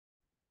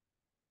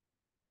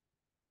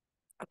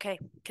Okay,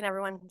 can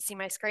everyone see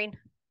my screen?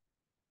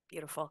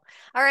 Beautiful.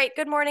 All right,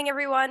 good morning,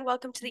 everyone.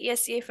 Welcome to the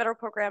ESEA Federal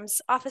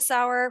Programs Office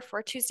Hour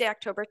for Tuesday,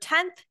 October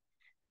 10th.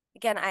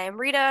 Again, I am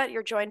Rita.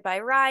 You're joined by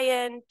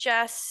Ryan,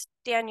 Jess,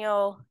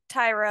 Daniel,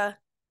 Tyra,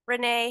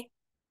 Renee,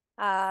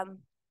 and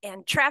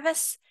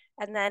Travis.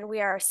 And then we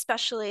are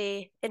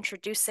especially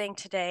introducing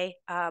today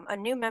a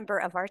new member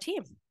of our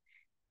team.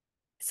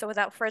 So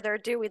without further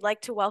ado, we'd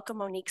like to welcome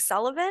Monique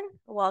Sullivan.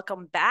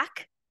 Welcome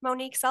back,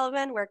 Monique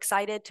Sullivan. We're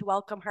excited to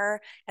welcome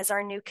her as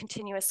our new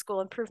continuous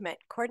school improvement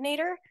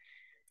coordinator.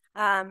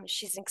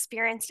 She's an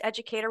experienced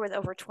educator with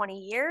over 20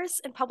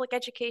 years in public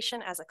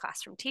education as a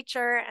classroom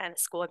teacher and a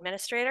school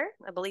administrator,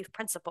 I believe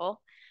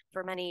principal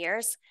for many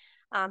years,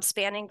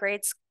 spanning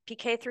grades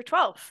PK through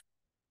 12.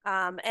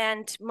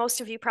 And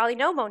most of you probably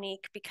know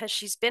Monique because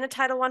she's been a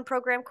Title I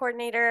program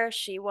coordinator.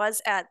 She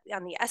was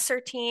on the ESER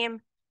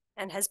team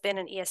and has been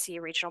an ESEA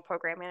regional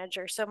program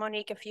manager. So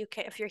Monique, if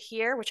you're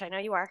here, which I know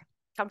you are,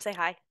 come say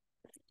hi.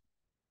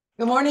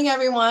 Good morning,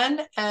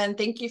 everyone, and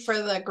thank you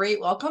for the great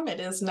welcome. It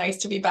is nice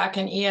to be back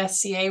in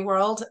ESCA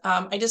world.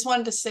 I just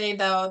wanted to say,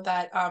 though,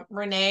 that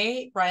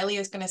Renee Riley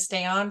is going to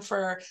stay on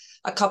for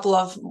a couple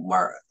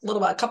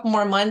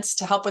more months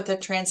to help with the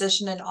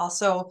transition, and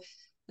also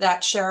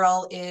that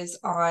Cheryl is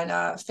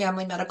on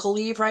family medical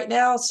leave right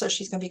now, so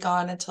she's going to be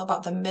gone until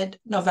about the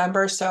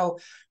mid-November. So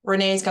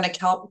Renee is going to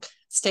help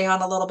stay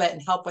on a little bit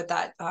and help with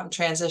that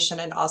transition,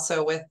 and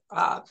also with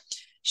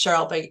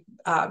Cheryl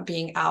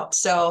being out.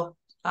 So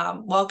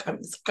welcome.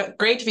 It's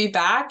great to be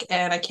back,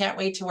 and I can't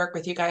wait to work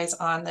with you guys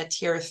on the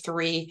Tier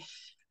 3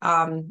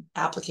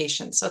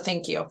 application. So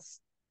thank you.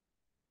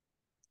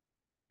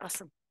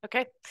 Awesome.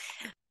 Okay.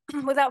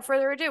 Without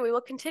further ado, we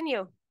will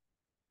continue.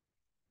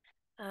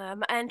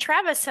 And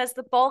Travis has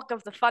the bulk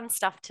of the fun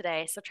stuff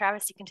today. So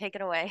Travis, you can take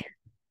it away.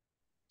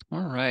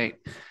 All right.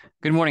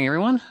 Good morning,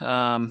 everyone.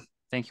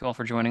 Thank you all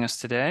for joining us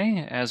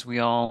today. As we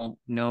all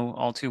know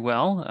all too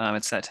well,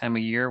 it's that time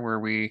of year where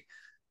we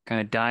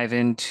kind of dive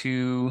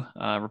into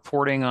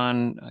reporting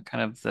on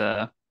kind of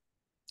the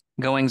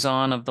goings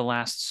on of the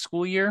last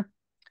school year.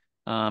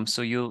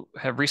 So you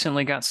have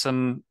recently got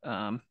some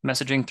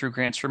messaging through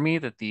Grants for Me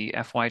that the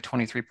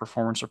FY23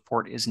 performance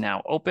report is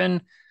now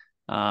open.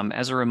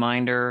 As a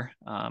reminder,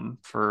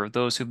 for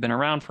those who've been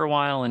around for a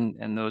while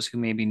and those who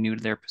may be new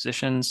to their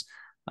positions,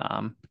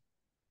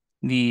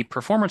 the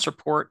performance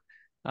report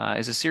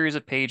is a series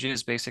of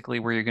pages basically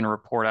where you're going to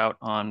report out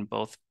on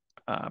both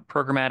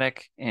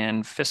programmatic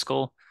and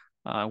fiscal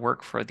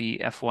work for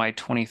the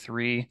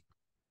FY23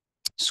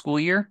 school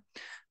year.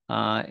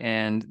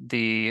 And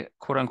the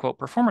quote unquote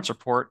performance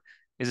report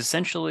is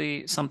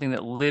essentially something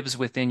that lives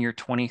within your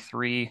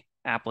 23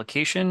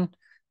 application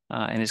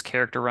and is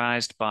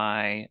characterized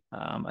by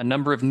a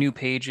number of new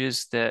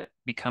pages that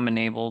become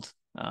enabled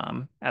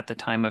at the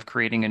time of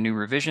creating a new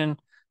revision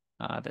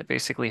that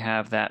basically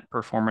have that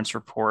performance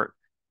report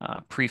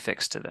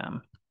prefixed to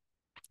them.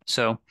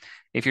 So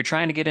if you're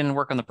trying to get in and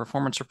work on the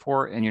performance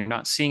report and you're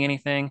not seeing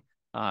anything,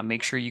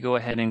 make sure you go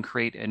ahead and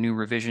create a new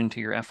revision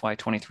to your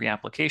FY23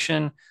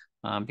 application,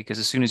 because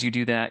as soon as you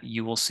do that,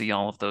 you will see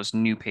all of those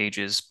new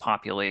pages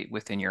populate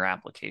within your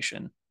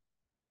application.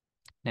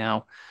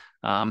 Now,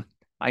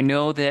 I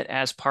know that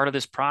as part of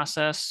this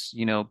process,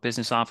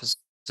 business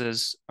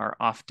offices are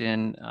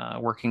often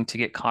working to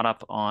get caught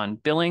up on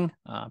billing,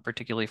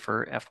 particularly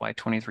for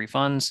FY23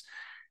 funds.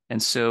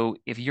 And so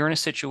if you're in a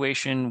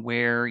situation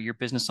where your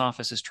business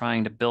office is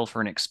trying to bill for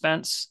an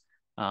expense,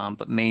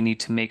 but may need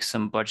to make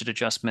some budget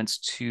adjustments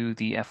to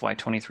the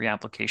FY23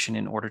 application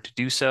in order to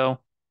do so,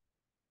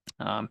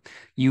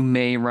 you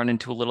may run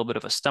into a little bit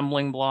of a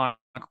stumbling block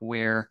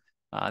where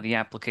the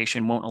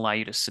application won't allow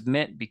you to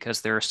submit because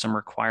there are some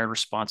required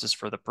responses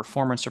for the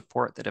performance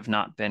report that have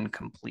not been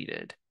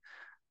completed.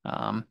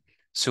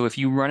 So if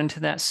you run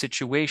into that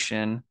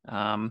situation,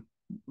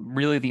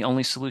 really the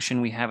only solution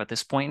we have at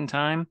this point in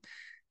time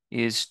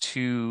is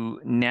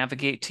to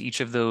navigate to each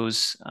of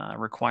those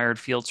required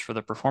fields for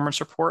the performance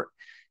report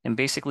and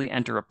basically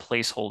enter a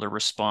placeholder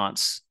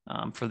response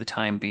for the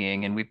time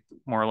being. And we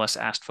more or less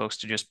asked folks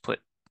to just put,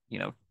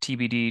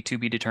 TBD, to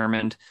be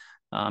determined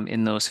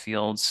in those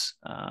fields.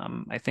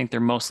 I think they're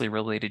mostly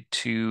related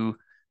to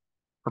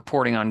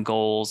reporting on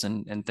goals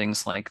and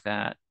things like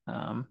that.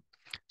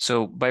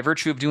 So by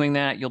virtue of doing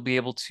that, you'll be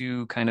able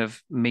to kind of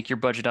make your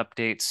budget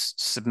updates,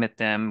 submit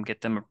them,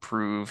 get them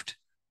approved,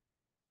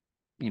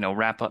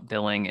 wrap up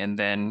billing, and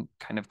then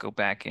kind of go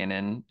back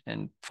in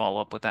and follow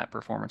up with that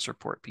performance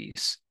report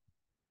piece.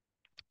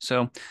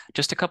 So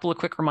just a couple of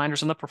quick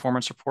reminders on the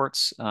performance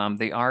reports.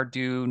 They are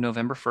due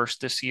November 1st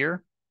this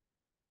year.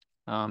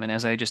 And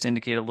as I just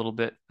indicated a little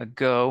bit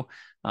ago,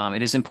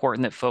 it is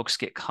important that folks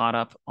get caught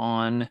up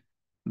on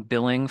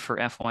billing for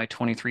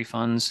FY23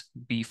 funds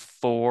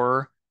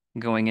before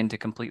going in to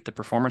complete the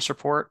performance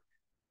report.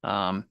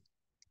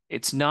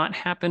 It's not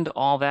happened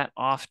all that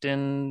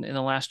often in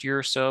the last year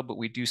or so, but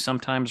we do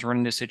sometimes run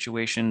into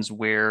situations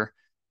where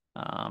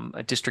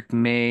a district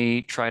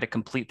may try to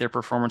complete their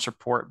performance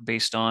report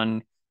based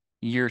on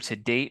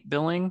year-to-date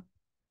billing.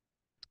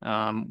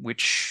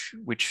 which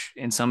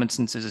in some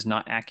instances is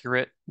not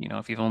accurate. You know,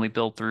 if you've only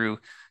billed through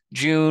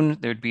June,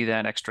 there'd be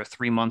that extra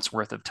 3 months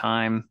worth of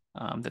time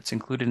that's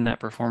included in that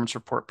performance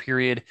report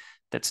period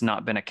that's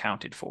not been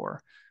accounted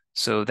for.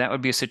 So that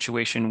would be a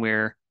situation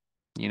where,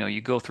 you know,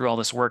 you go through all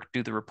this work,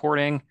 do the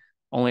reporting,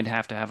 only to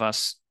have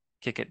us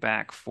kick it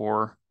back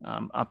for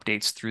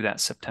updates through that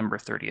September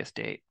 30th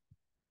date.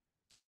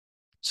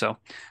 So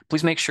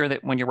please make sure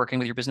that when you're working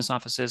with your business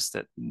offices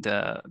that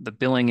the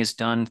billing is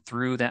done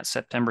through that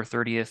September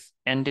 30th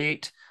end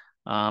date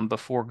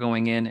before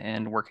going in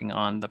and working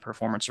on the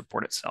performance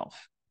report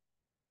itself.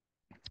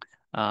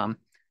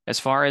 As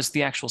far as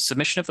the actual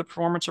submission of the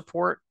performance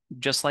report,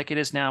 just like it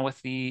is now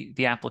with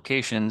the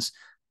applications,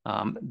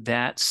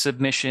 that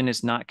submission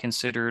is not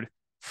considered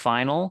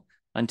final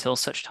until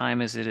such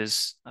time as it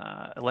is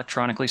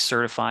electronically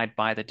certified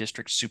by the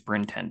district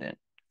superintendent,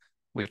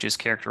 which is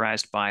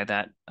characterized by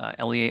that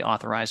LEA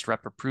authorized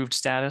rep approved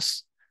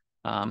status.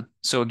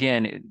 So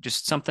again,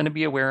 just something to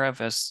be aware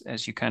of as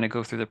you kind of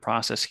go through the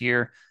process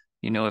here.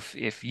 You know,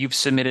 if you've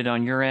submitted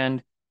on your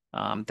end,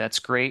 that's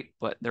great,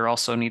 but there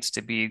also needs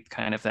to be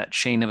kind of that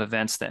chain of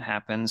events that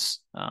happens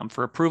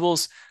for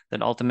approvals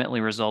that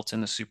ultimately results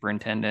in the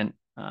superintendent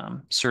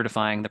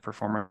certifying the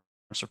performance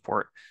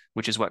report,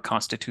 which is what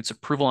constitutes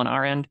approval on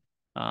our end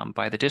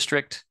by the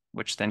district,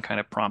 which then kind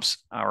of prompts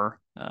our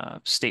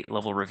state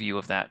level review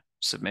of that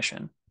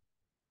submission.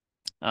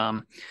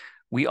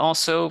 We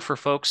also, for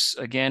folks,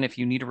 again, if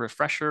you need a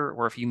refresher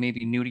or if you may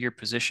be new to your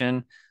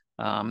position,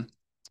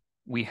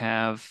 we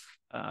have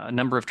a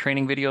number of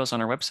training videos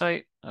on our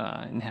website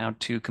and how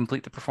to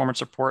complete the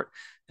performance report.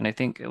 And I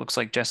think it looks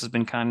like Jess has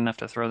been kind enough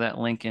to throw that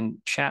link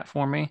in chat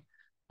for me.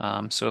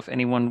 So if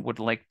anyone would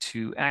like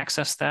to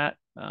access that,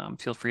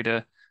 feel free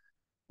to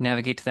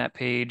navigate to that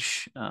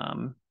page.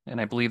 And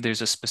I believe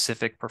there's a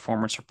specific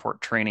performance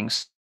report training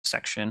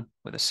section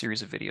with a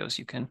series of videos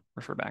you can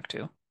refer back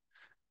to.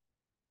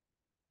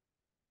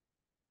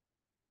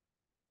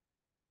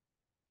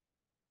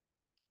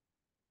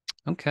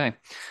 Okay,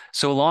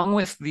 so along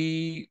with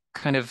the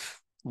kind of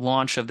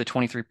launch of the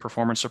 23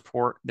 performance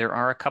report, there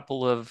are a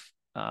couple of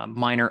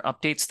minor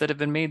updates that have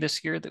been made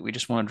this year that we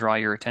just want to draw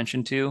your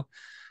attention to.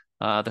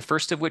 The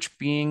first of which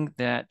being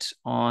that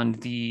on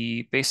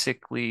the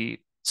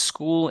basically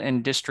school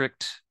and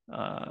district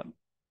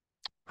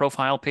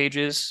profile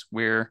pages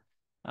where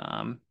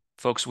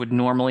folks would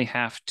normally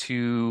have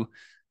to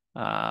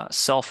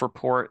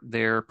self-report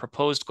their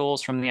proposed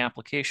goals from the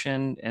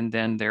application and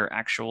then their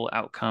actual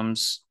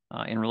outcomes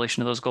in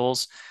relation to those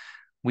goals.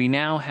 We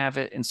now have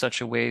it in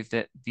such a way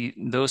that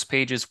those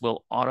pages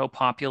will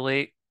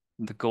auto-populate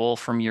the goal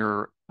from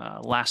your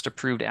last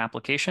approved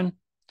application.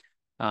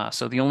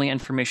 So the only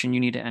information you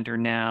need to enter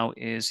now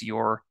is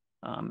your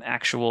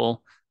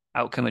actual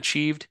outcome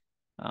achieved,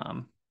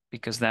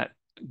 because that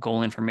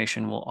goal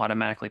information will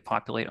automatically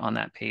populate on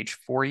that page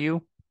for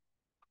you.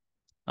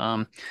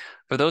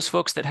 For those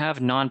folks that have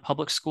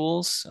non-public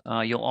schools,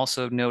 you'll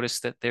also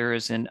notice that there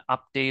is an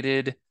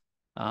updated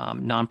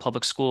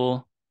non-public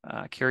school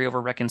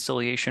carryover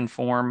reconciliation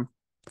form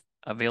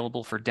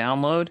available for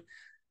download.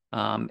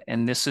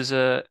 And this is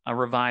a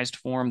revised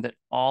form that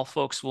all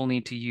folks will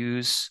need to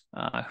use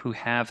who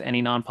have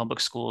any non-public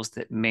schools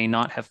that may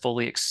not have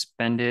fully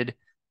expended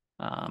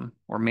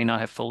or may not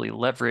have fully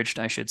leveraged,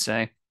 I should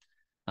say,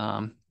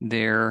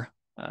 their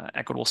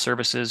equitable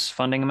services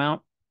funding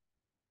amount.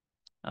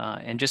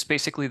 And just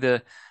basically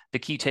the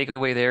key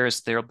takeaway there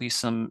is there'll be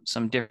some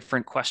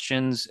different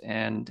questions.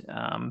 And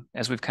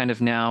as we've kind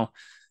of now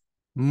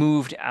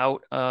moved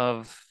out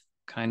of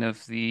kind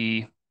of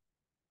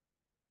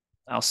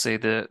I'll say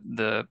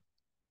the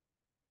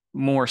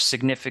more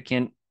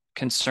significant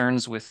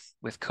concerns with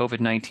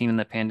COVID-19 and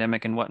the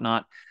pandemic and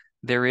whatnot,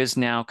 there is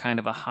now kind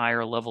of a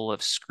higher level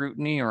of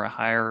scrutiny or a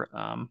higher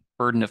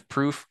burden of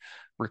proof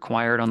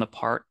required on the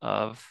part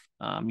of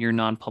your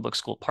non-public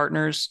school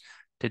partners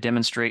to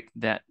demonstrate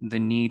that the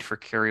need for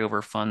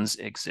carryover funds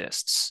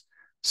exists.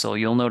 So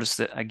you'll notice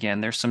that, again,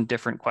 there's some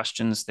different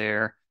questions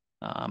there,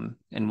 and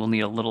we'll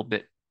need a little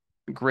bit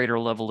greater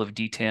level of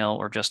detail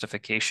or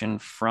justification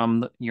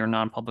from your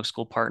non-public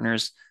school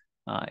partners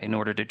in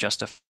order to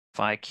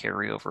justify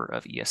carryover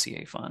of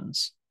ESEA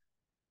funds.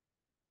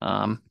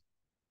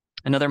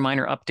 Another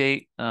minor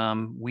update,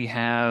 we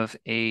have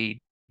a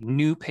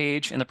new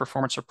page in the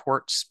performance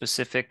report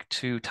specific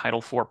to Title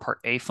IV Part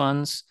A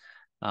funds.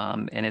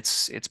 And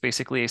it's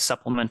basically a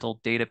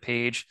supplemental data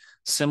page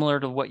similar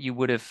to what you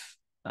would have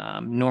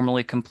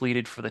normally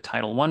completed for the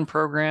Title I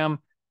program,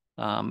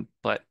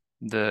 but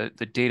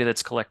the data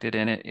that's collected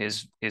in it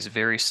is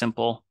very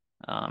simple.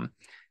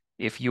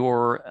 If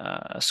you're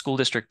a school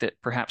district that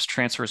perhaps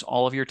transfers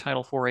all of your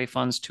Title IV A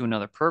funds to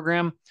another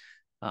program,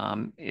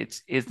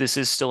 this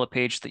is still a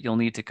page that you'll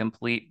need to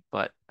complete,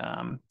 but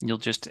you'll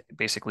just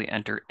basically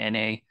enter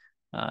NA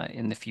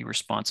in the few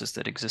responses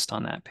that exist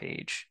on that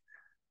page.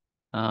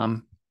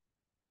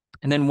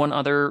 And then one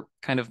other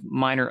kind of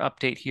minor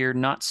update here,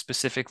 not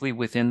specifically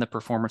within the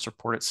performance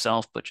report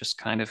itself, but just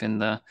kind of in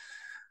the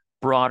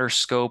broader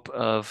scope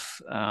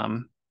of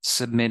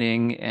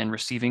submitting and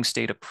receiving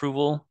state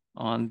approval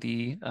on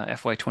the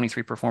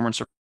FY23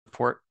 performance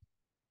report.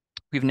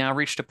 We've now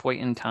reached a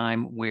point in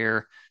time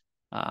where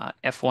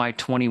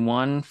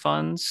FY21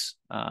 funds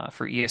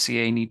for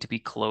ESEA need to be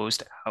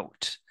closed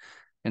out.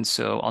 And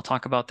so I'll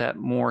talk about that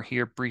more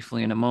here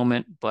briefly in a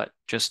moment, but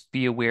just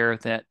be aware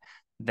that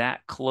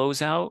that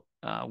closeout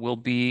will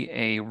be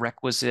a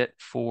requisite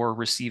for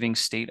receiving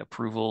state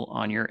approval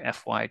on your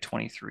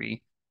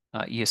FY23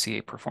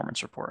 ESEA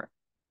performance report.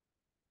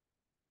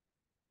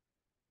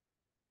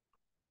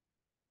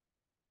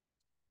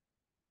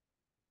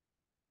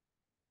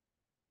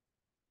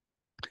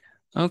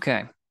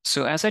 Okay,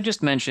 so as I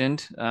just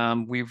mentioned,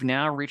 we've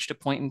now reached a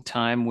point in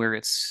time where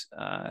it's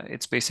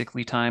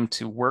basically time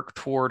to work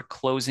toward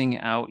closing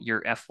out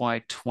your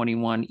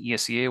FY21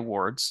 ESEA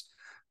awards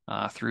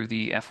through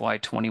the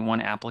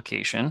FY21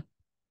 application.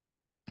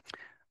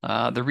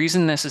 The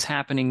reason this is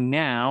happening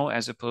now,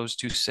 as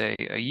opposed to, say,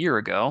 a year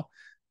ago,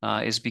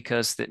 is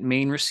because that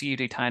Maine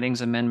received a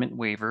tidings amendment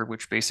waiver,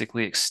 which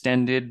basically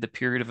extended the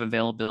period of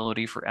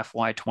availability for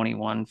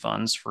FY21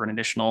 funds for an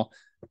additional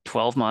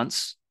 12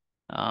 months.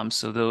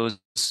 So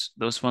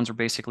those funds are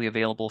basically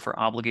available for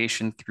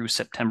obligation through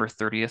September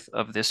 30th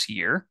of this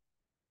year.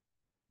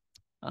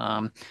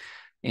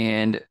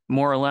 And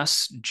more or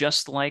less,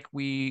 just like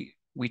we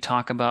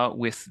talk about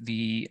with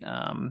the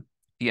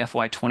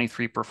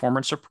FY23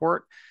 performance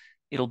report,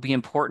 it'll be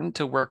important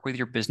to work with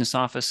your business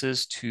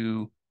offices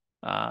to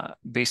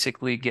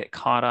basically get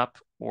caught up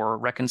or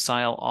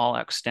reconcile all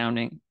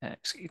outstanding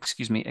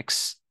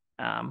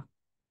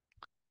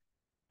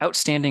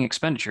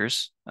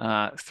expenditures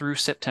through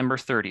September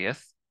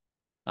 30th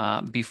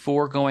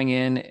before going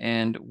in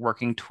and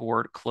working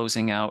toward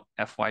closing out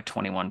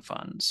FY21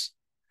 funds.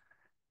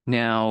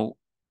 Now,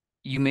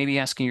 you may be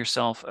asking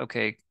yourself,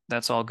 okay,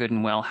 that's all good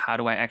and well. How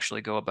do I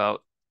actually go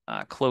about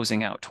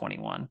closing out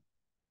 21?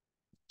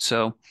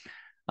 So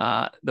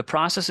the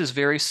process is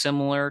very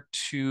similar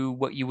to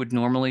what you would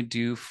normally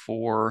do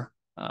for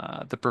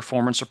the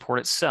performance report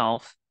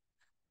itself.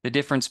 The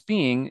difference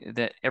being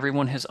that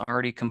everyone has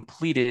already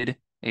completed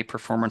a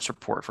performance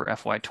report for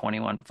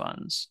FY21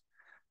 funds.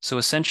 So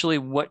essentially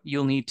what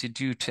you'll need to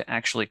do to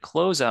actually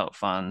close out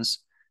funds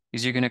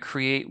is you're going to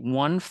create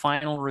one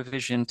final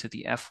revision to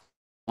the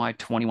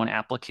FY21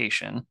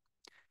 application,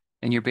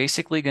 and you're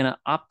basically going to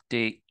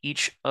update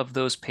each of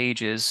those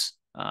pages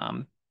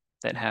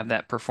that have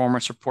that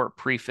performance report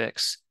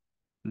prefix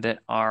that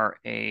are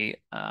a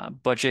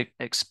budget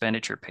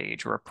expenditure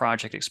page or a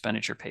project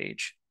expenditure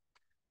page.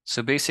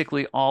 So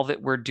basically all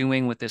that we're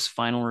doing with this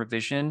final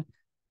revision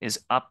is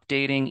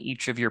updating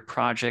each of your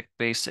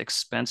project-based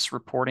expense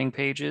reporting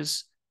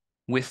pages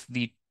with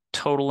the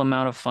total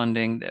amount of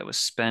funding that was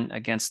spent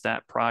against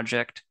that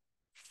project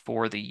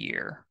for the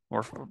year,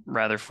 or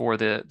rather for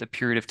the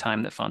period of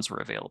time that funds were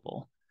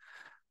available.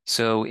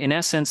 So in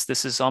essence,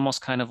 this is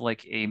almost kind of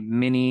like a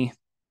mini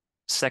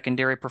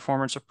secondary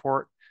performance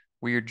report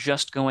where you're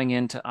just going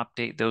in to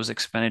update those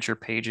expenditure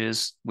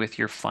pages with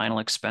your final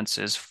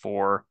expenses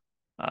for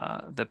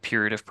the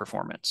period of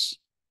performance.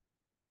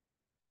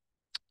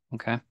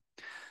 Okay.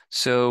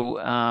 So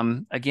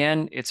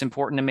again, it's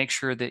important to make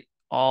sure that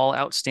all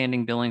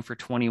outstanding billing for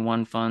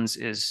 21 funds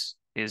is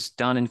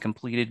done and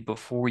completed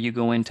before you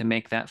go in to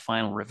make that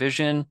final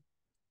revision.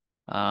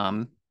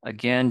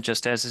 Again,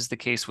 just as is the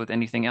case with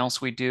anything else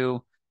we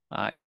do,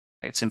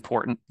 it's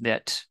important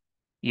that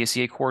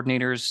ESEA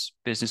coordinators,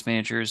 business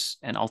managers,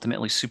 and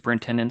ultimately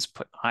superintendents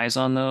put eyes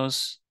on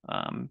those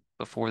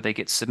before they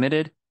get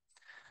submitted.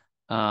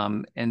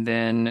 And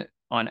then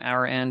on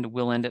our end,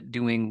 we'll end up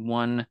doing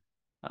one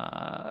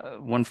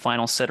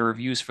final set of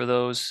reviews for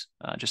those,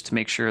 just to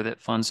make sure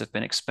that funds have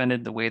been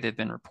expended the way they've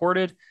been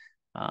reported,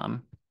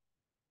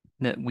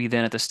 that we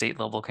then at the state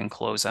level can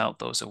close out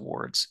those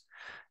awards.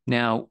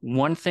 Now,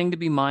 one thing to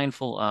be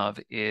mindful of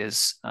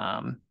is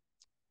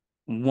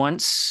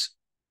once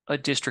a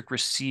district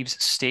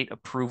receives state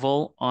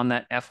approval on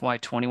that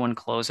FY21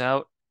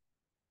 closeout,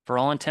 for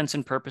all intents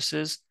and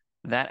purposes,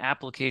 that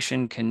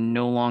application can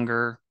no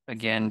longer,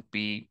 again,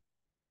 be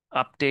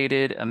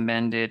updated,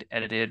 amended,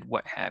 edited,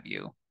 what have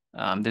you.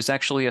 There's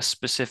actually a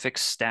specific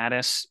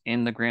status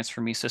in the Grants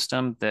for Me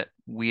system that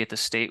we at the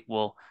state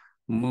will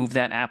move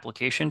that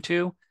application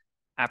to,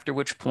 after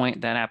which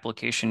point that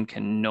application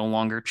can no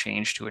longer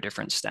change to a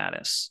different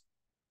status.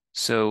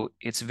 So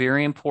it's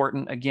very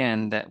important,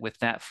 again, that with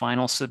that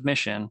final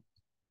submission,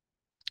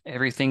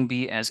 everything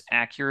be as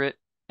accurate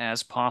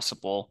as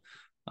possible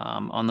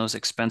on those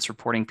expense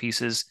reporting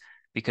pieces,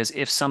 because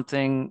if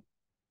something,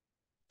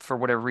 for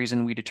whatever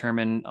reason, we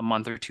determine a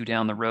month or two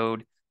down the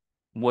road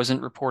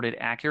wasn't reported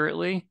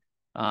accurately,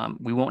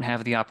 we won't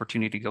have the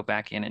opportunity to go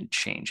back in and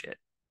change it.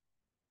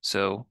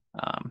 So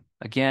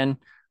again,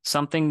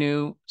 something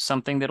new,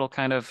 something that'll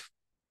kind of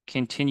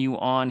continue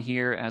on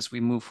here as we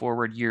move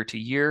forward year to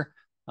year.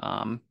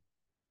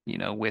 You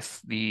know,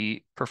 with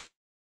the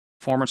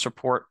performance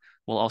report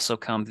will also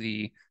come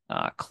the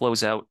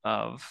closeout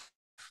of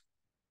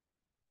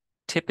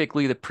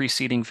typically the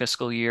preceding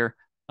fiscal year.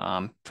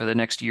 For the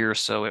next year or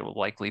so, it will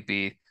likely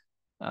be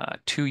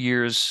 2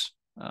 years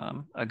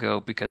ago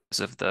because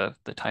of the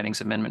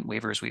tidings amendment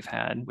waivers we've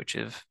had, which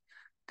have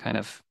kind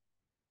of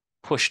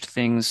pushed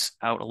things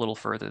out a little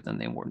further than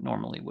they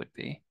normally would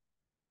be.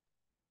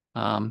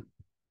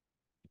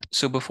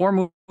 So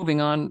before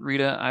moving on,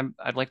 Rita,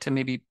 I'd like to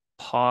maybe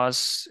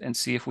pause and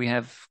see if we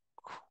have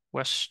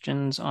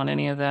questions on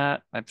any of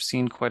that. I've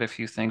seen quite a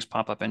few things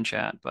pop up in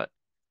chat, but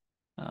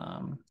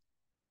let's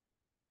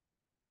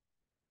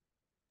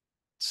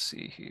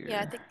see here.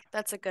 Yeah, I think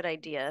that's a good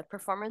idea.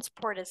 Performance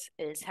report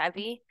is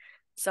heavy.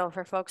 So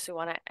for folks who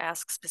want to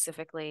ask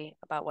specifically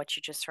about what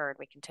you just heard,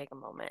 we can take a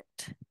moment.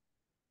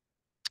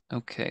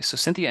 Okay, so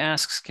Cynthia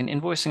asks, can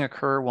invoicing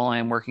occur while I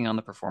am working on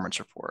the performance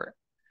report?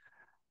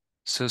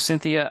 So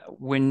Cynthia,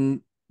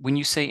 when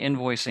you say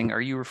invoicing, are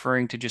you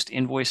referring to just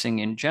invoicing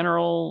in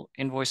general,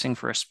 invoicing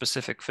for a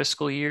specific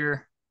fiscal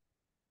year?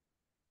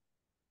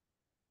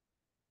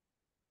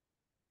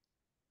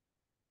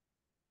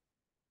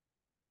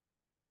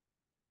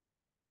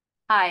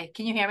 Hi,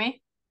 can you hear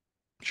me?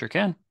 Sure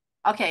can.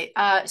 Okay,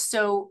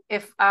 so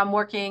if I'm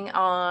working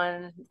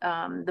on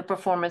the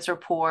performance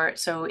report,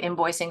 so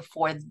invoicing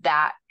for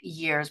that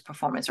year's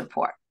performance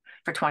report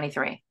for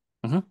 23.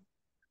 Mm-hmm.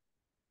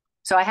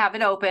 So I have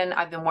it open.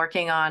 I've been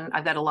working on,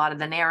 I've got a lot of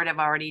the narrative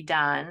already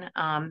done,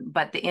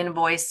 but the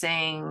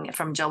invoicing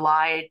from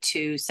July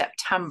to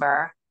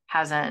September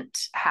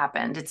hasn't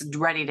happened. It's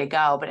ready to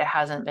go, but it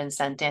hasn't been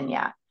sent in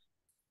yet.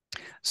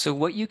 So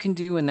what you can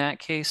do in that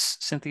case,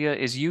 Cynthia,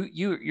 is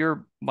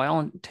you're by all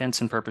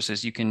intents and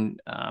purposes, you can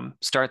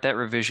start that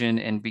revision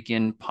and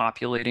begin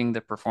populating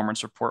the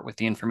performance report with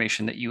the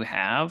information that you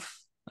have.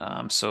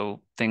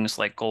 So things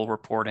like goal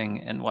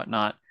reporting and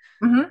whatnot.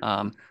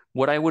 Mm-hmm.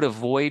 What I would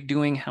avoid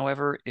doing,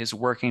 however, is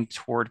working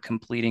toward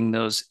completing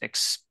those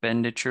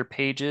expenditure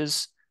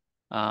pages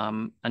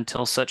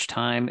until such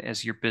time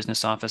as your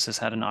business office has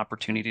had an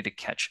opportunity to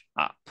catch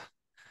up.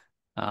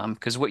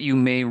 Because what you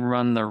may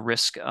run the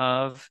risk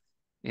of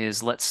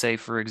is, let's say,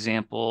 for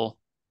example,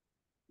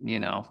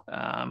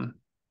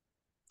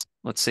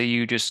 let's say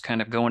you just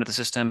kind of go into the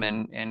system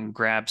and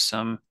grab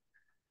some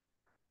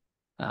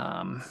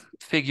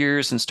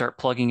figures and start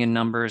plugging in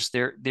numbers.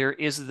 There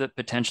is the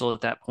potential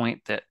at that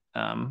point that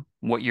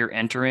what you're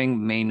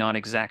entering may not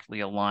exactly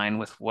align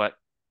with what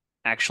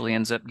actually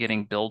ends up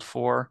getting billed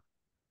for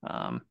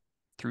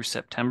through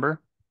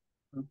September.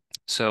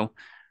 So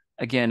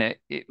again,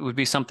 it would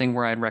be something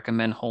where I'd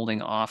recommend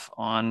holding off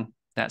on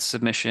that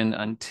submission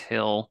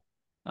until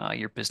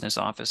your business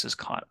office is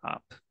caught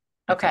up,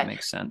 if that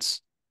makes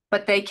sense.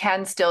 But they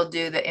can still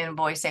do the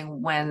invoicing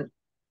when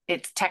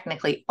it's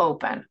technically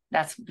open.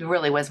 That's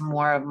really was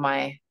more of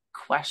my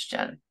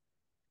question.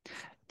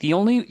 The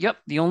only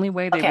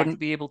way they wouldn't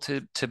be able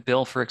to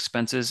bill for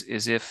expenses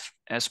is if,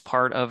 as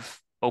part of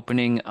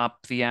opening up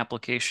the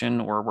application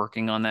or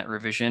working on that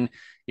revision,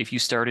 if you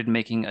started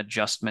making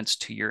adjustments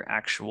to your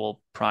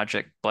actual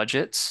project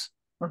budgets.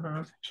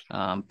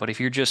 Mm-hmm. But if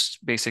you're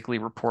just basically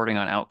reporting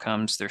on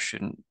outcomes, there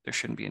shouldn't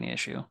be any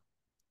issue.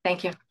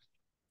 Thank you.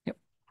 Yep,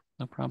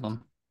 no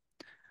problem.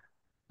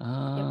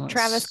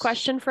 Travis,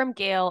 question from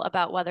Gail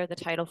about whether the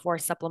Title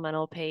IV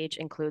supplemental page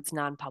includes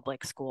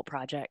non-public school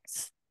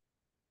projects.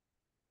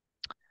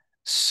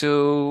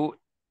 So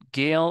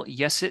Gail,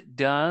 yes, it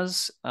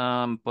does,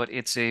 but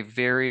it's a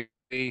very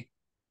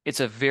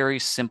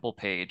simple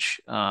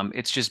page.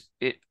 It's just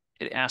it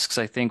asks,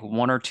 I think,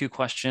 one or two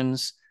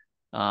questions,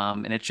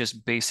 and it's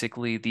just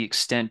basically the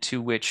extent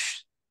to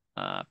which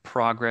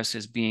progress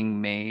is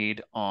being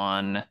made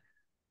on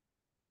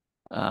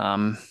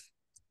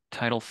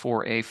Title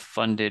IV-A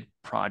funded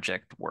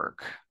project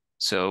work.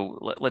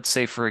 So let's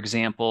say, for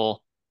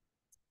example,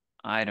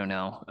 I don't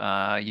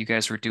know, you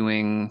guys were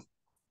doing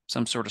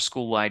some sort of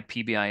school-wide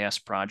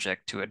PBIS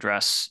project to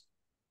address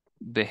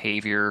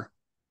behavior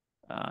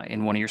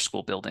in one of your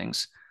school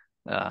buildings.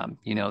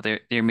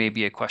 There may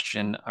be a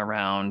question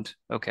around,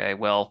 okay,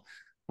 well,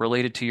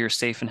 related to your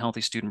safe and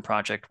healthy student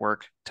project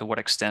work, to what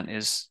extent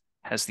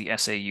has the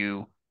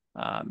SAU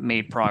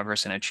made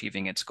progress in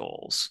achieving its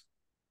goals?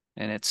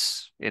 And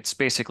it's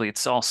basically,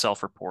 it's all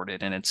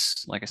self-reported, and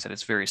it's, like I said,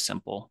 it's very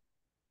simple.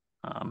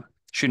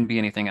 Shouldn't be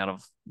anything out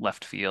of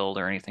left field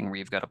or anything where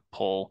you've got to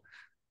pull,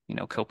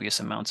 copious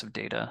amounts of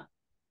data.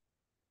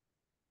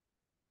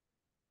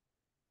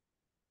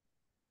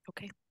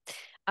 Okay.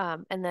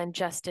 And then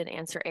Jess did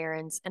answer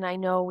Aaron's, and I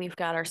know we've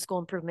got our school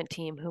improvement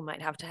team who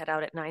might have to head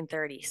out at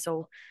 9:30.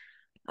 So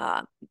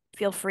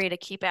feel free to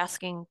keep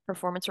asking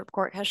performance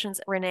report questions.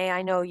 Renee,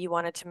 I know you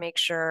wanted to make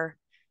sure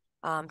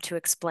to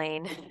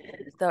explain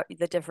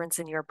the difference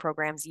in your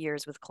program's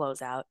years with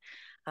closeout.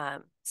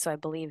 So I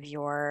believe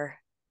you're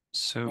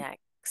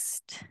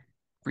next.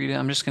 Rita,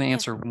 I'm just going to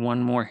answer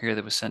one more here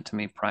that was sent to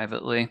me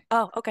privately.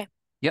 Oh, okay.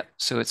 Yep.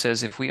 So it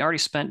says, if we already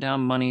spent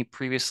down money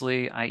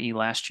previously, i.e.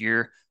 last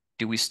year,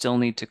 do we still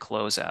need to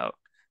close out?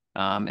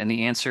 And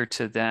the answer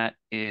to that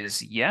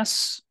is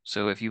yes.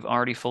 So if you've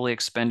already fully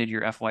expended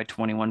your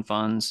FY21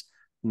 funds,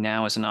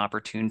 now is an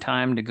opportune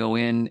time to go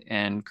in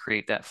and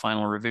create that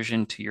final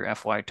revision to your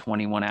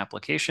FY21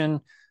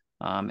 application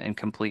and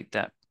complete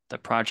the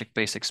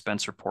project-based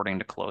expense reporting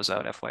to close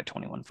out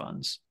FY21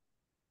 funds.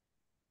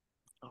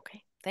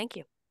 Okay, thank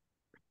you.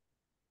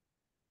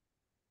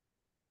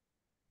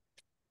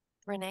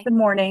 Renee? Good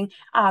morning.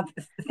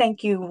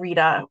 Thank you,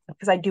 Rita,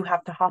 because I do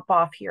have to hop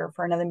off here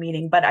for another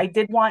meeting, but I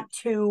did want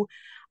to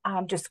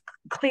just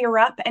clear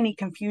up any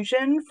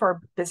confusion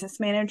for business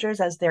managers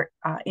as they're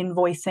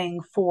invoicing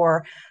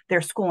for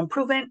their school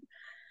improvement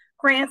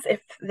grants.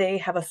 If they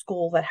have a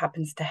school that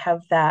happens to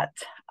have that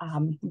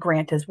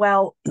grant as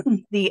well,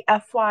 the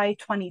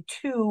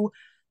FY22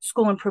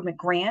 school improvement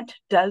grant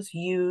does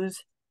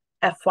use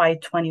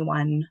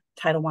FY21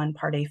 Title I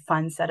Part A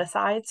funds set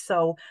aside.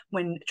 So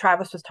when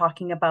Travis was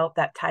talking about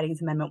that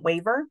tidings amendment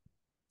waiver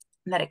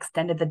that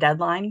extended the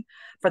deadline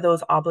for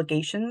those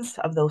obligations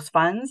of those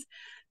funds,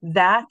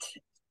 that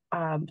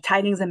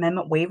tidings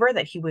amendment waiver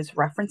that he was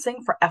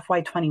referencing for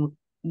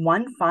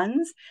FY21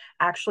 funds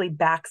actually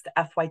backs the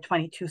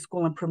FY22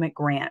 school improvement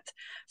grant.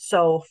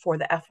 So for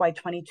the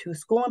FY22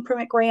 school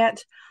improvement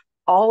grant,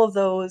 all of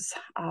those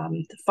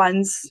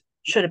funds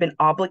should have been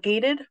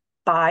obligated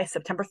by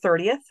September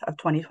 30th of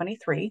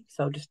 2023,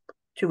 so just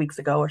 2 weeks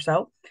ago or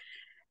so.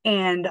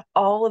 And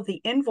all of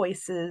the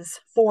invoices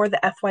for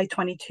the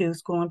FY22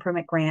 school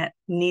improvement grant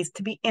needs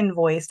to be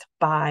invoiced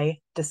by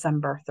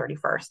December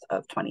 31st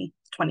of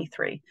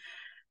 2023.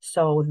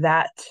 So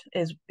that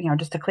is,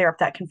 just to clear up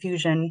that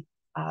confusion,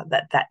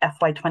 that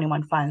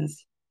FY21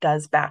 funds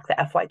does back the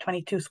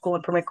FY22 school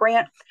improvement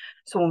grant.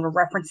 So when we're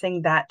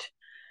referencing that,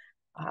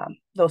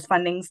 those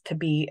fundings to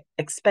be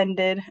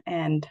expended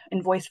and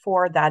invoiced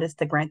for, that is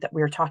the grant that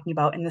we are talking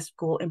about in the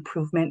school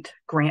improvement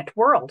grant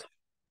world.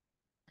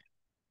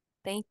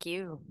 Thank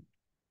you.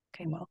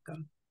 Okay. You're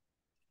welcome.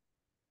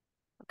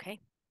 Okay.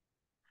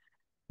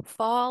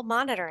 Fall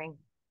monitoring.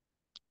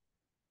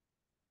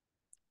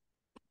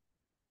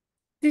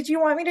 Did you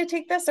want me to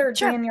take this, or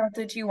Sure. Daniel,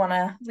 did you want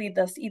to lead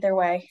this? Either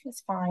way,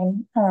 it's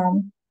fine.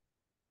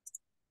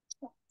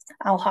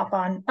 I'll hop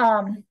on.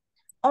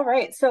 All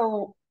right,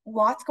 so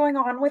lots going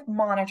on with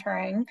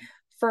monitoring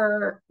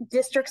for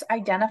districts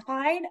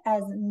identified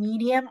as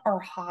medium or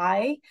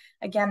high.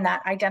 Again,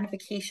 that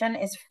identification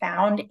is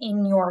found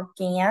in your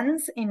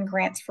GANs in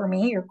Grants for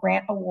Me, your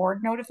grant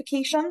award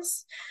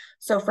notifications.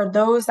 So for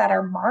those that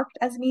are marked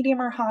as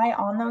medium or high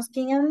on those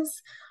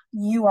GANs,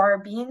 you are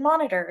being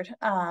monitored.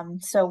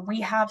 So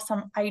we have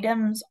some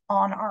items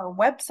on our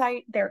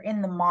website. They're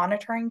in the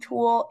monitoring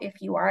tool.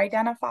 If you are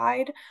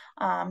identified,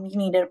 you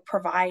need to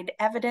provide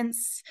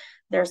evidence.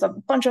 There's a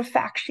bunch of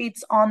fact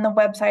sheets on the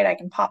website. I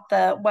can pop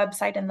the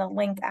website and the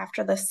link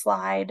after the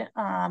slide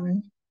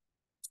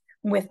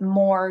with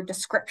more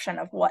description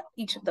of what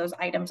each of those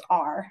items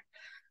are.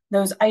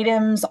 Those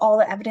items, all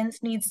the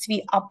evidence needs to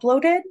be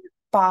uploaded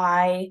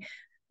by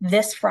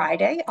this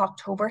Friday,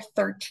 October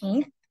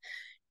 13th.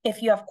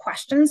 If you have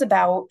questions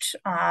about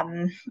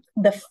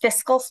the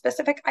fiscal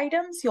specific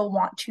items, you'll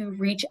want to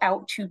reach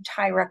out to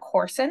Tyra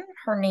Corson.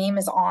 Her name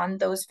is on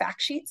those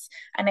fact sheets.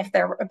 And if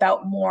they're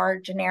about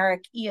more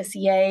generic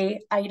ESEA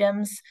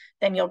items,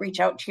 then you'll reach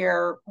out to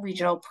your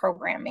regional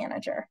program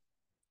manager.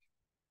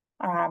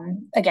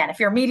 Again, if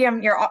you're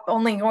medium, you're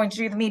only going to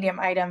do the medium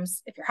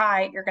items. If you're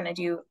high, you're going to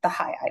do the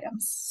high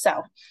items.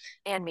 So,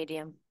 And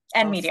medium.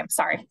 And both. medium,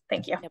 sorry.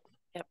 Thank you. Yep.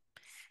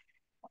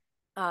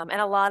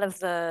 And a lot of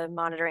the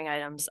monitoring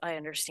items I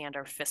understand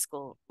are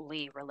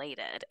fiscally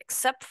related,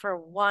 except for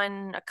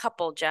a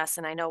couple, Jess,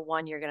 and I know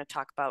one you're going to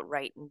talk about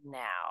right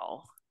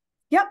now.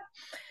 Yep.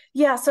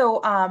 Yeah, so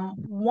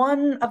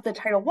one of the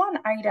Title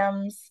I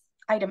items,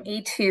 item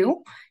A2,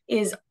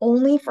 is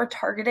only for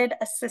targeted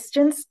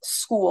assistance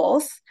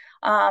schools.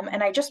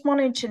 And I just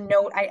wanted to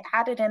note, I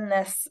added in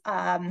this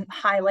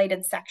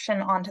highlighted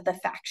section onto the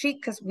fact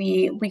sheet because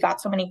we got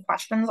so many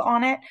questions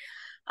on it.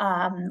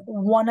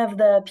 One of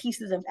the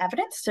pieces of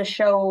evidence to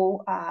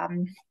show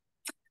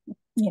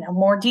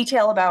more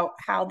detail about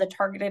how the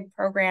targeted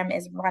program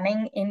is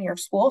running in your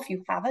school, if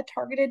you have a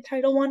targeted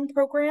Title I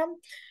program,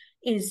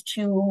 is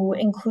to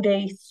include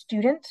a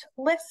student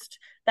list.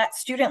 That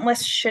student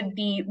list should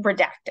be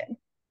redacted.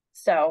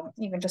 So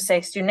you can just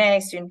say student A,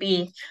 student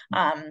B.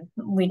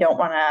 We don't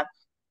want to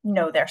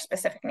know their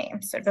specific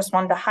names. So just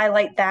wanted to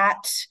highlight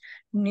that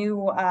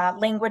new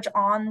language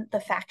on the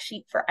fact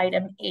sheet for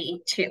item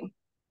A2.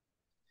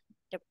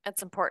 Yep,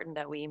 it's important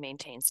that we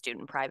maintain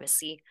student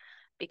privacy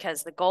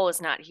because the goal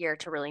is not here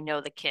to really know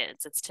the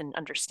kids. It's to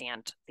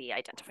understand the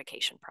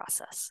identification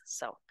process.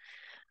 So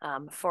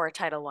for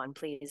Title I,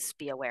 please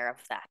be aware of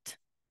that.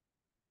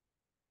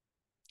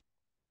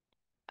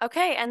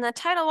 Okay, and the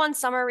Title I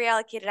Summer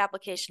Reallocated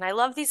Application. I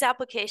love these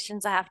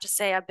applications. I have to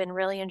say I've been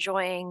really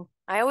enjoying.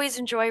 I always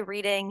enjoy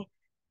reading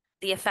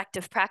the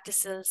effective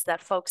practices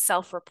that folks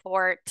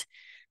self-report.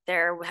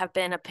 There have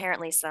been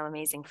apparently some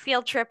amazing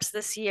field trips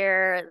this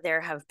year.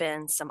 There have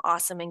been some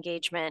awesome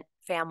engagement,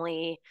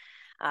 family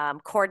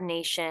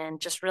coordination,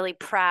 just really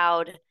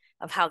proud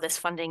of how this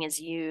funding is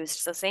used.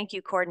 So thank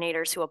you,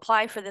 coordinators who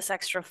apply for this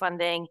extra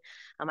funding.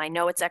 I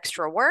know it's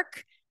extra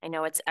work. I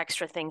know it's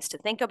extra things to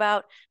think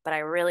about, but I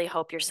really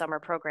hope your summer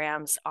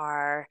programs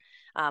were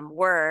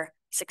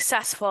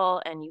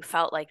successful and you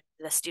felt like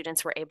the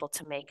students were able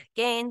to make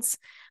gains.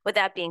 With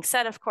that being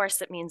said, of course,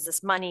 that means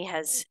this money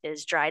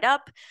is dried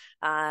up,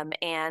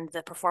 and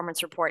the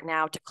performance report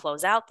now to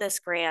close out this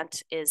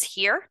grant is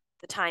here.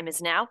 The time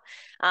is now.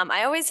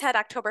 I always had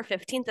October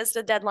 15th as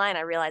the deadline.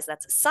 I realize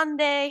that's a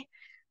Sunday.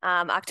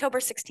 October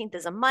 16th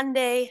is a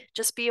Monday.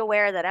 Just be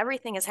aware that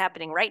everything is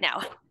happening right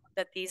now.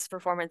 That the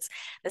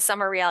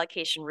summer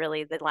reallocation,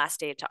 really the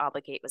last day to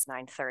obligate was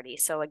 9/30.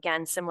 So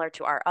again, similar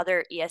to our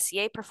other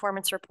ESEA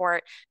performance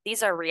report,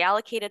 these are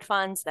reallocated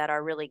funds that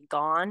are really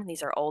gone.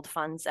 These are old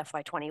funds,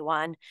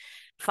 FY21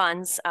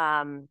 funds.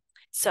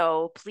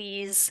 So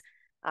please,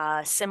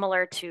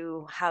 similar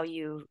to how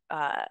you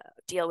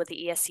deal with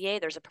the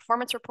ESEA, there's a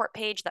performance report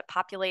page that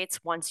populates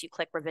once you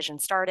click revision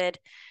started.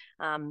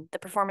 The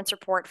performance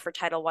report for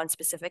Title I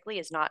specifically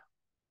it's not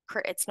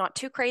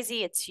too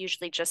crazy. It's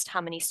usually just how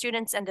many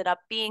students ended up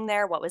being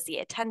there, what was the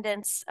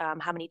attendance,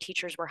 how many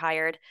teachers were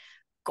hired,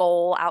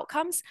 goal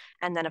outcomes,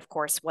 and then of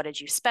course, what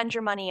did you spend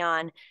your money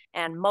on?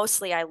 And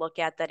mostly I look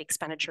at that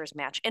expenditures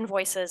match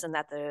invoices and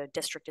that the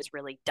district is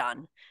really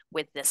done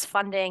with this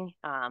funding.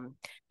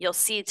 You'll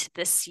see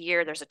this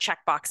year, there's a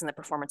checkbox in the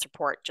performance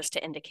report just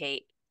to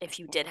indicate if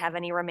you did have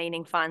any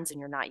remaining funds and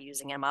you're not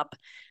using them up.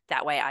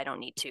 That way I don't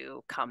need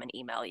to come and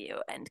email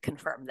you and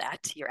confirm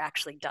that you're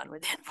actually done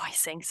with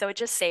invoicing. So it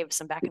just saves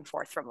some back and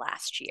forth from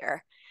last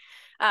year.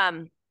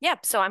 Yeah,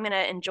 so I'm going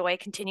to enjoy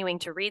continuing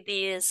to read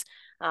these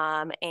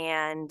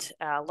and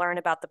learn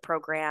about the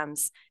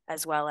programs,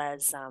 as well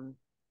as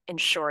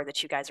ensure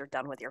that you guys are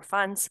done with your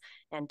funds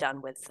and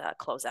done with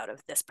closeout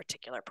of this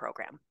particular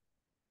program.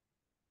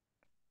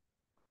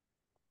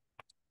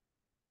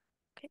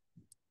 Okay.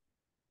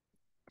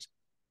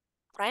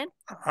 Brian?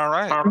 All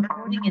right.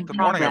 Good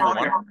morning,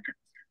 everyone.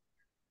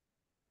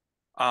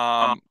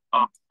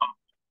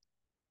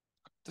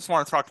 Just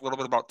want to talk a little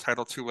bit about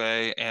Title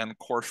IIA and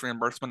course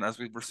reimbursement, as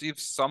we've received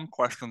some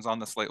questions on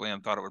this lately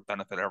and thought it would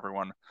benefit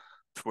everyone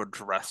to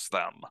address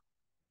them.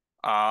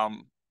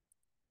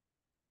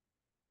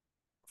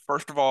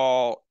 First of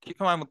all,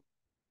 keep in mind,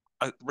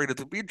 Rita,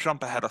 did we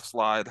jump ahead a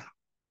slide?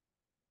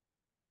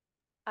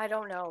 I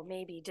don't know,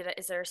 maybe.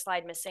 Is there a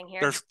slide missing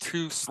here? There's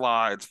 2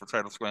 slides for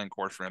Title IIA and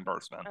course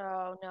reimbursement.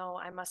 Oh, no,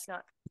 I must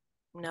not.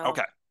 No.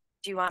 Okay.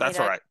 Do you want That's me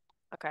to? all right.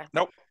 Okay.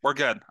 Nope, we're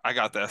good. I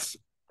got this.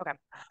 Okay.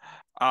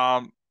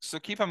 So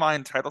keep in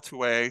mind, Title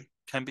IIA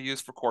can be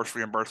used for course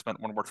reimbursement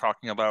when we're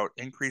talking about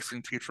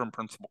increasing teacher and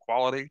principal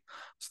quality.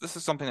 So this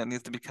is something that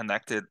needs to be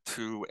connected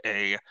to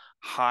a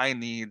high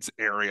needs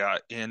area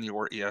in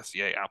your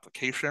ESEA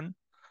application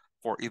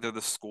for either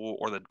the school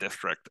or the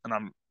district. And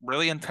I'm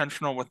really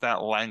intentional with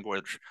that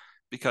language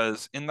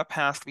because in the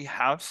past, we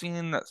have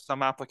seen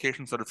some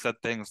applications that have said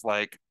things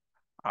like,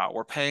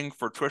 we're paying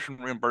for tuition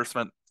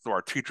reimbursement so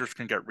our teachers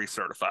can get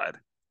recertified.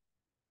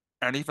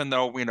 And even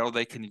though we know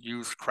they can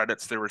use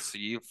credits they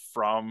receive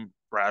from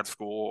grad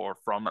school or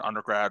from an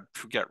undergrad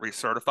to get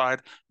recertified,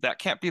 that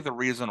can't be the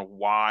reason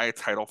why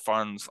title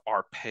funds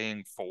are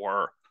paying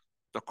for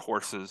the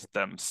courses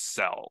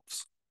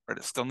themselves. Right?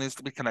 It still needs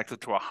to be connected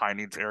to a high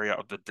needs area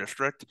of the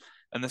district.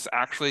 And this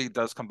actually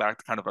does come back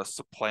to kind of a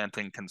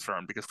supplanting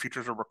concern because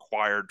teachers are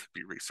required to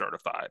be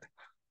recertified.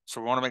 So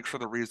we want to make sure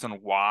the reason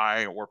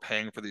why we're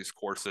paying for these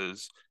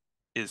courses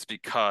is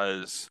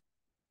because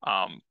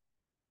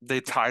they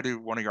tie to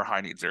one of your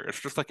high needs areas,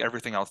 just like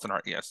everything else in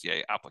our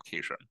ESEA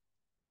application.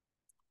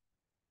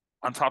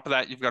 On top of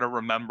that, you've got to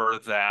remember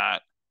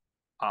that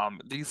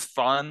these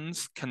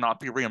funds cannot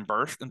be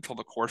reimbursed until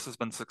the course has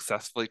been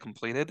successfully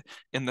completed,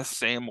 in the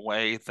same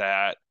way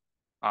that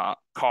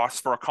costs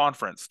for a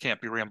conference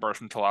can't be reimbursed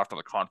until after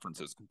the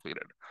conference is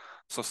completed.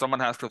 So someone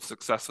has to have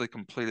successfully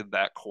completed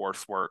that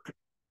coursework,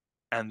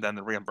 and then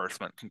the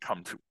reimbursement can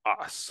come to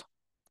us.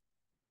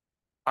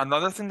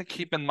 Another thing to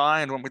keep in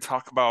mind when we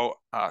talk about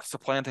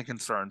supplanting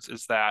concerns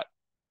is that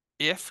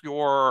if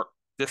your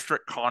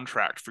district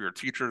contract for your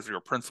teachers or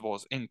your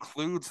principals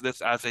includes this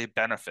as a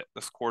benefit,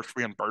 this course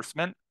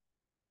reimbursement,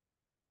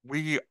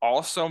 we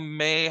also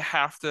may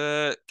have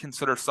to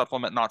consider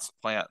supplement, not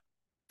supplant,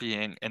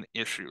 being an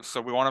issue.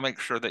 So we want to make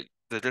sure that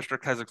the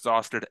district has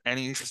exhausted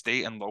any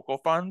state and local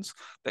funds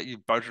that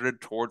you've budgeted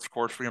towards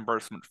course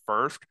reimbursement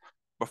first,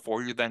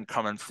 before you then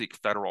come and seek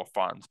federal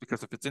funds.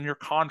 Because if it's in your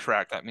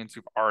contract, that means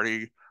you've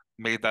already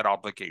made that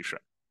obligation.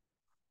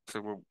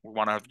 So we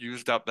want to have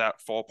used up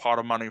that full pot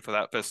of money for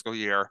that fiscal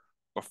year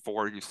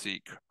before you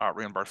seek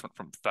reimbursement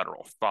from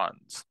federal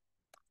funds.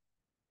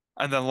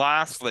 And then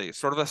lastly,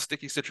 sort of a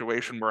sticky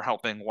situation we're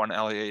helping one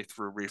LEA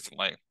through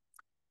recently.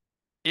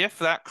 If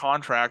that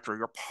contract or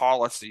your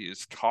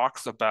policies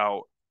talks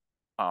about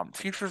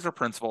teachers or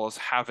principals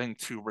having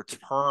to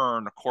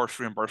return course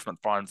reimbursement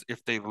funds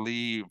if they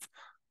leave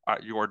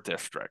your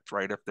district,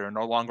 right? If they're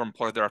no longer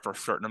employed there after a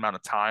certain amount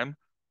of time.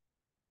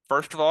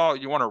 First of all,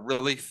 you want to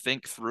really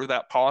think through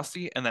that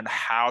policy and then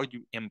how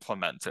you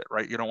implement it,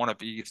 right? You don't want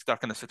to be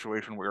stuck in a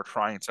situation where you're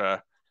trying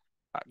to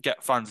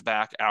get funds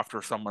back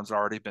after someone's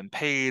already been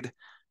paid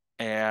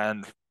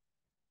and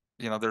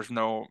there's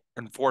no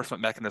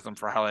enforcement mechanism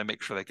for how they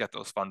make sure they get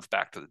those funds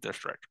back to the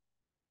district.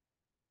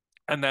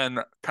 And then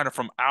kind of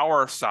from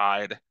our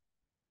side,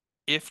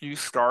 if you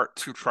start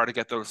to try to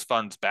get those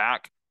funds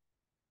back,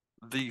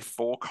 the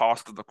full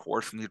cost of the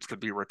course needs to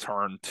be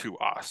returned to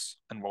us,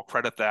 and we'll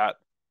credit that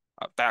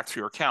back to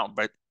your account.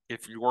 But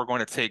if you are going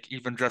to take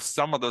even just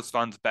some of those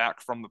funds back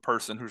from the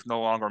person who's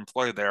no longer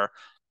employed there,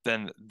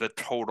 then the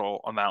total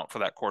amount for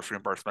that course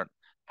reimbursement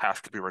has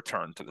to be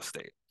returned to the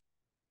state.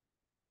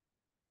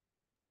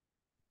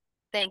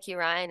 Thank you,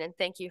 Ryan, and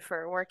thank you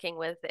for working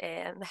with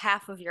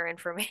half of your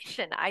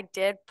information. I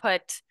did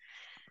put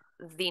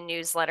the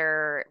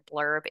newsletter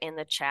blurb in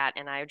the chat,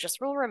 and I just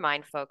will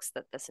remind folks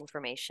that this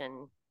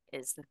information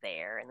is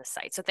there in the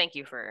site. So thank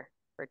you for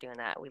doing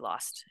that. We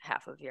lost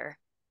half of your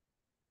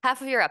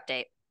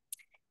update.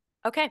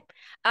 Okay.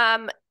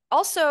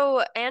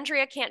 Also,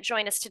 Andrea can't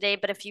join us today,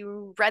 but if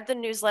you read the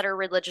newsletter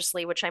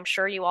religiously, which I'm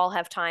sure you all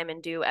have time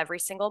and do every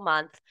single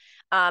month,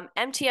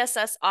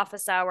 MTSS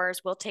office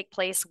hours will take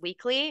place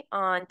weekly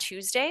on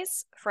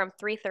Tuesdays from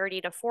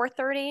 3:30 to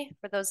 4:30.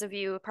 For those of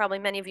you, probably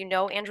many of you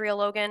know Andrea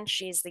Logan.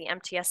 She's the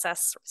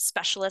MTSS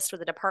specialist with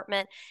the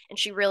department, and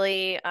she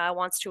really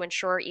wants to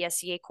ensure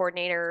ESEA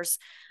coordinators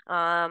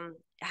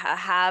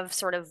have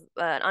sort of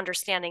an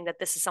understanding that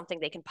this is something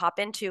they can pop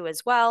into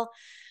as well.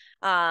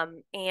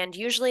 And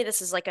usually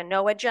this is like a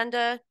no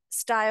agenda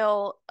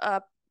style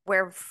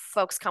where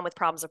folks come with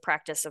problems of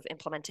practice of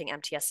implementing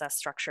MTSS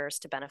structures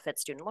to benefit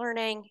student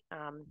learning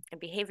and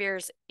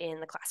behaviors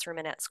in the classroom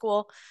and at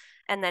school.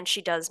 And then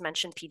she does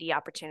mention PD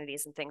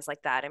opportunities and things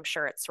like that. I'm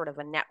sure it's sort of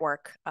a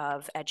network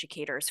of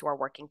educators who are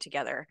working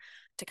together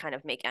to kind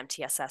of make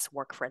MTSS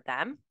work for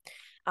them.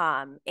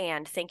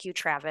 And thank you,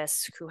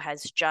 Travis, who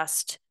has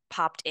just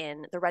popped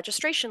in the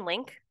registration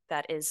link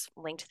that is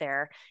linked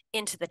there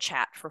into the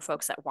chat for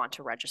folks that want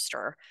to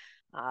register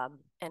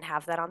and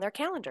have that on their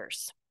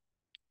calendars.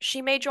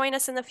 She may join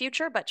us in the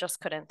future, but just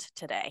couldn't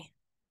today.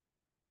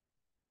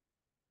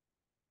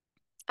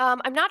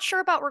 I'm not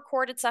sure about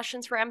recorded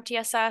sessions for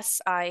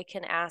MTSS. I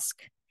can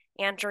ask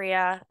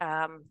Andrea.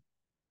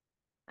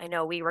 I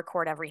know we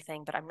record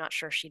everything, but I'm not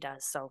sure she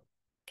does. So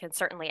can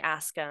certainly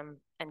ask and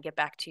get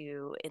back to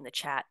you in the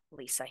chat,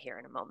 Lisa, here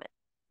in a moment.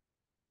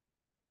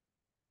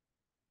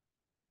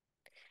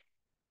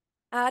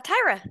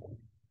 Tyra.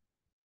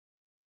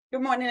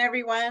 Good morning,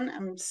 everyone.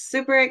 I'm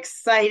super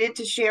excited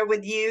to share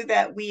with you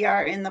that we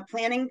are in the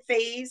planning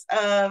phase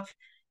of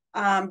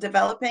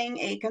developing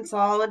a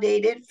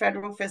consolidated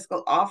federal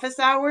fiscal office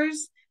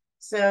hours.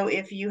 So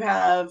if you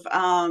have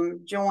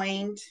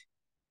joined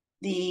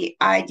the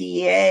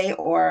IDEA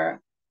or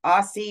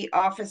ESEA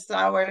office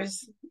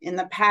hours in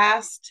the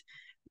past,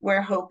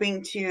 we're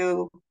hoping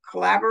to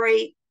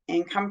collaborate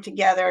and come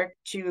together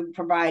to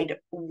provide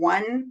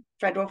one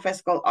federal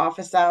fiscal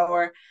office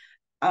hour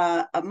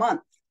a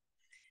month.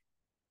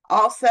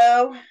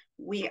 Also,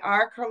 we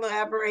are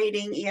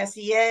collaborating.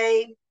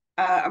 ESEA,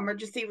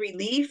 Emergency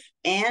Relief,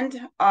 and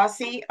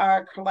ESEA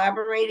are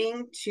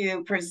collaborating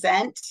to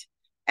present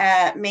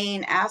at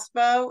Maine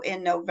ASPO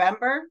in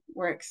November.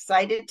 We're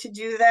excited to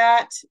do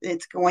that.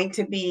 It's going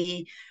to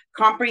be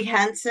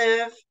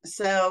comprehensive.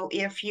 So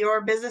if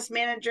your business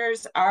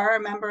managers are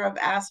a member of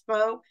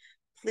ASPO,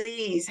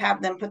 please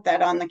have them put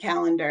that on the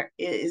calendar.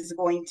 It is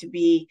going to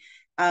be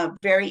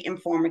very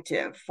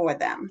informative for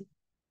them.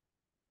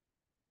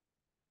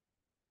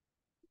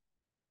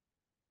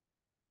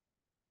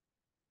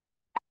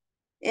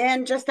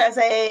 And just as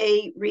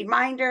a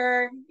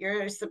reminder,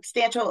 your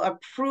substantial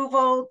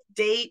approval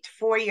date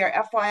for your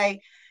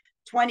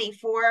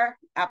FY24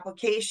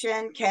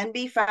 application can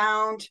be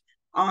found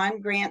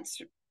on grants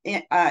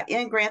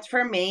in Grants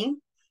for Me.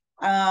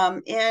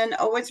 And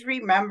always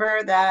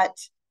remember that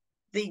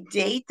the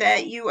date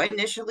that you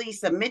initially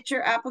submit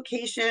your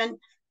application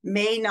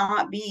may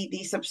not be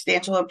the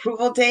substantial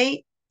approval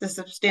date. The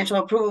substantial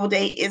approval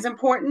date is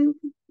important,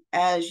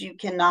 as you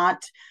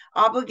cannot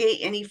obligate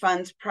any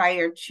funds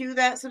prior to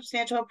that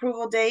substantial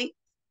approval date.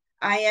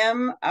 I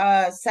am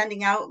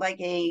sending out like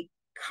a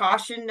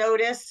caution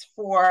notice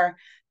for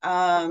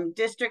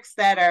districts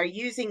that are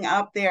using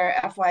up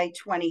their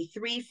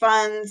FY23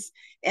 funds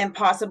and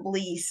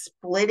possibly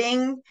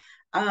splitting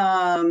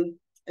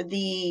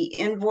the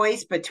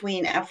invoice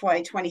between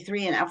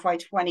FY23 and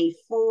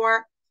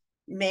FY24.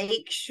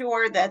 Make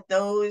sure that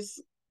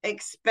those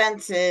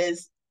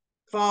expenses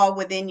fall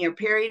within your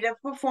period of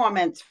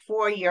performance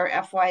for your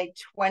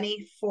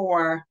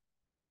FY24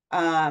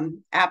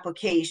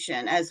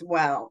 application as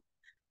well.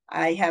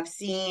 I have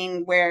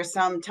seen where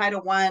some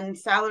Title I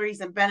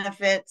salaries and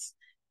benefits,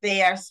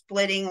 they are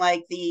splitting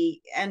like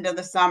the end of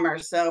the summer,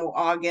 so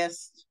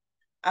August,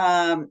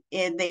 and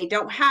they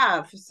don't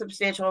have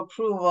substantial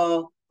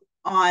approval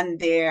on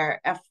their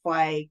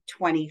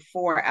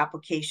FY24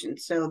 application,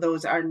 so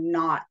those are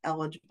not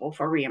eligible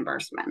for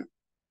reimbursement.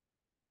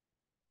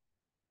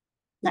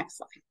 Next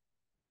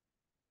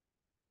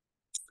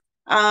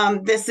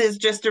slide. This is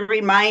just a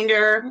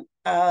reminder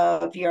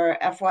of your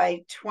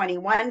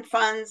FY21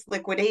 funds.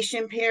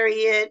 Liquidation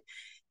period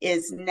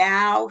is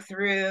now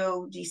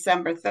through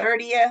December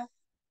 30th.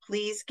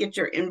 Please get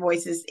your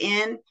invoices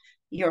in.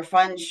 Your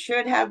funds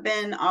should have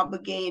been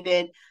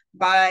obligated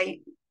by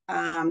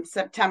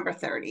September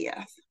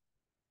 30th.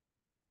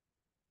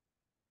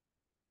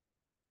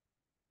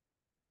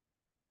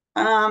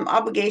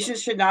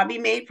 Obligations should not be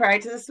made prior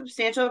to the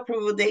substantial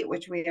approval date,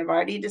 which we have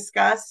already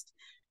discussed.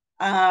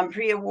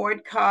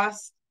 Pre-award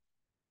costs,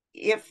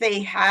 if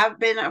they have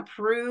been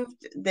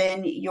approved,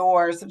 then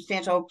your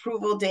substantial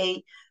approval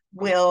date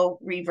will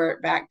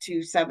revert back to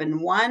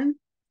 7/1.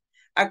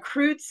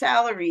 Accrued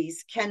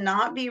salaries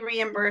cannot be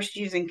reimbursed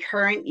using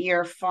current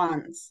year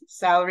funds.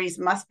 Salaries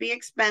must be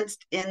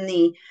expensed in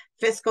the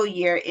fiscal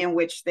year in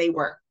which they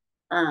were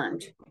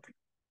earned.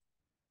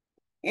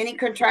 Any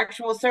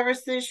contractual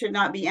services should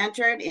not be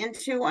entered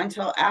into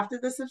until after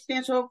the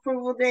substantial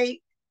approval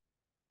date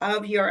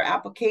of your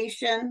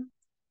application.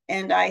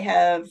 And I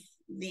have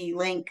the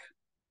link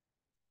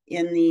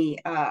in the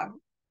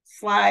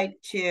slide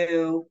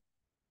to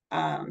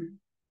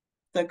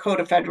the Code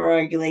of Federal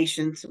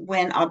Regulations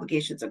when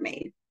obligations are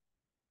made.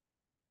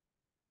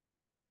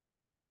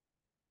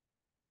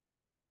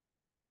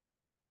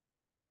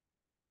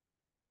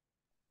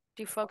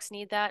 Do folks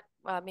need that?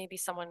 Maybe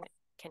someone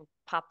can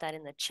pop that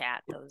in the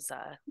chat. Those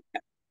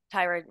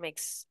Tyra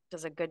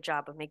does a good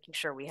job of making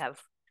sure we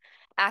have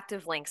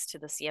active links to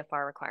the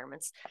CFR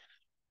requirements.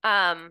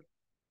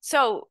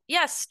 So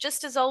yes,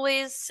 just as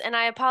always, and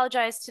I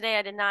apologize today,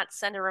 I did not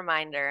send a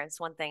reminder. It's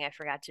one thing I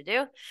forgot to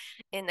do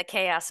in the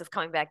chaos of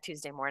coming back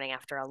Tuesday morning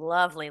after a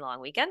lovely long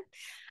weekend.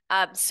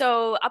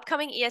 So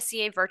upcoming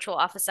ESEA virtual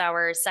office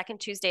hours, second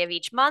Tuesday of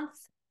each month.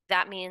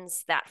 That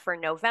means that for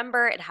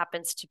November, it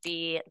happens to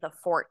be the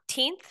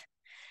 14th.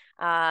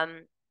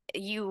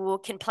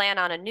 You can plan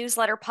on a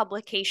newsletter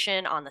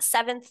publication on the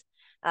 7th.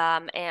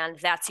 And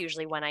that's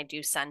usually when I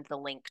do send the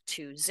link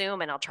to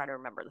Zoom, and I'll try to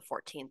remember the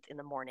 14th in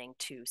the morning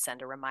to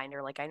send a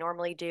reminder like I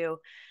normally do.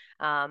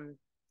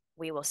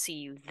 We will see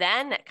you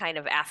then, kind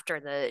of after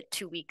the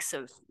 2 weeks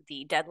of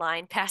the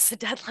deadline, past the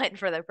deadline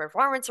for the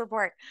performance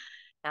report.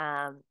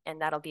 And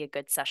that'll be a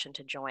good session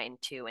to join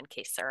too, in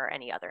case there are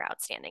any other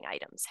outstanding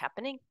items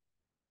happening.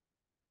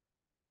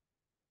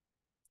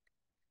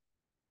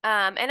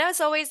 And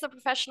as always, the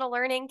professional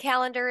learning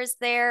calendar is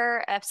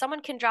there. If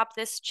someone can drop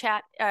this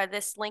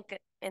link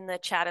in the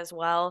chat as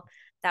well,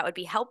 that would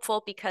be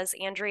helpful, because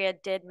Andrea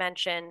did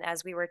mention,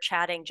 as we were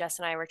chatting, Jess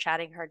and I were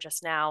chatting her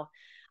just now,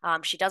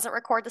 she doesn't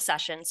record the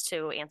sessions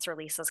to answer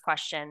Lisa's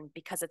question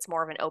because it's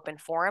more of an open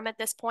forum at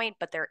this point,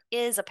 but there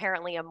is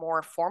apparently a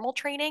more formal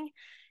training,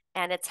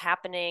 and it's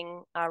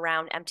happening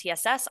around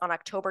MTSS on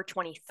October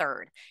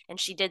 23rd. And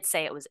she did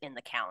say it was in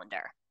the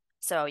calendar.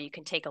 So you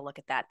can take a look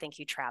at that. Thank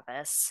you,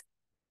 Travis.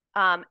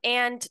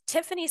 And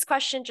Tiffany's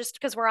question, just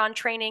because we're on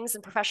trainings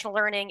and professional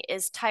learning,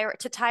 is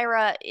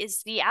Tyra,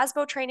 is the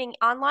ASBO training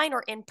online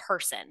or in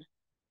person?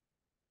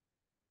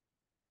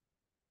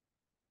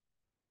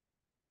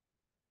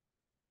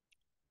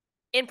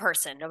 In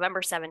person,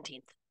 November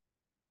 17th.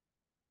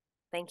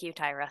 Thank you,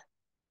 Tyra.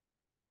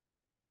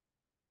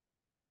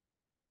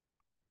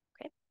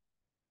 Okay.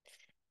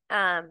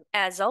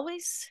 As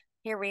always,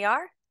 here we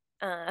are.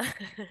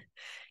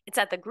 It's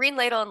at the Green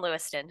Ladle in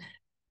Lewiston.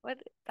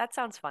 That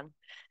sounds fun.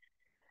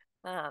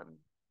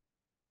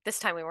 This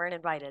time we weren't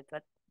invited,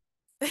 but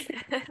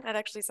that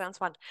actually sounds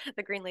fun.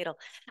 The Green Ladle.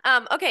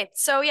 Okay,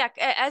 so yeah,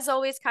 as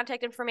always,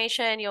 contact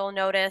information, you'll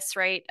notice,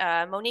 right?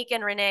 Monique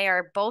and Renee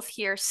are both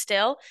here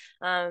still,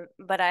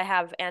 but I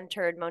have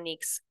entered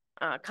Monique's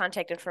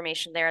contact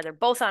information there. They're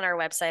both on our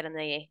website on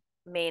the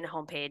main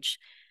homepage.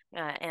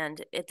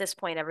 And at this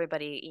point,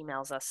 everybody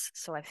emails us.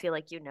 So I feel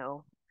like you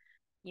know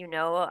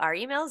our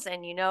emails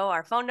and you know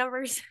our phone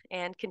numbers,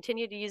 and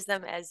continue to use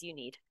them as you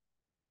need.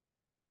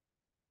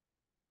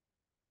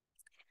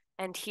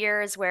 And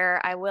here's where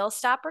I will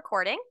stop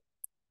recording.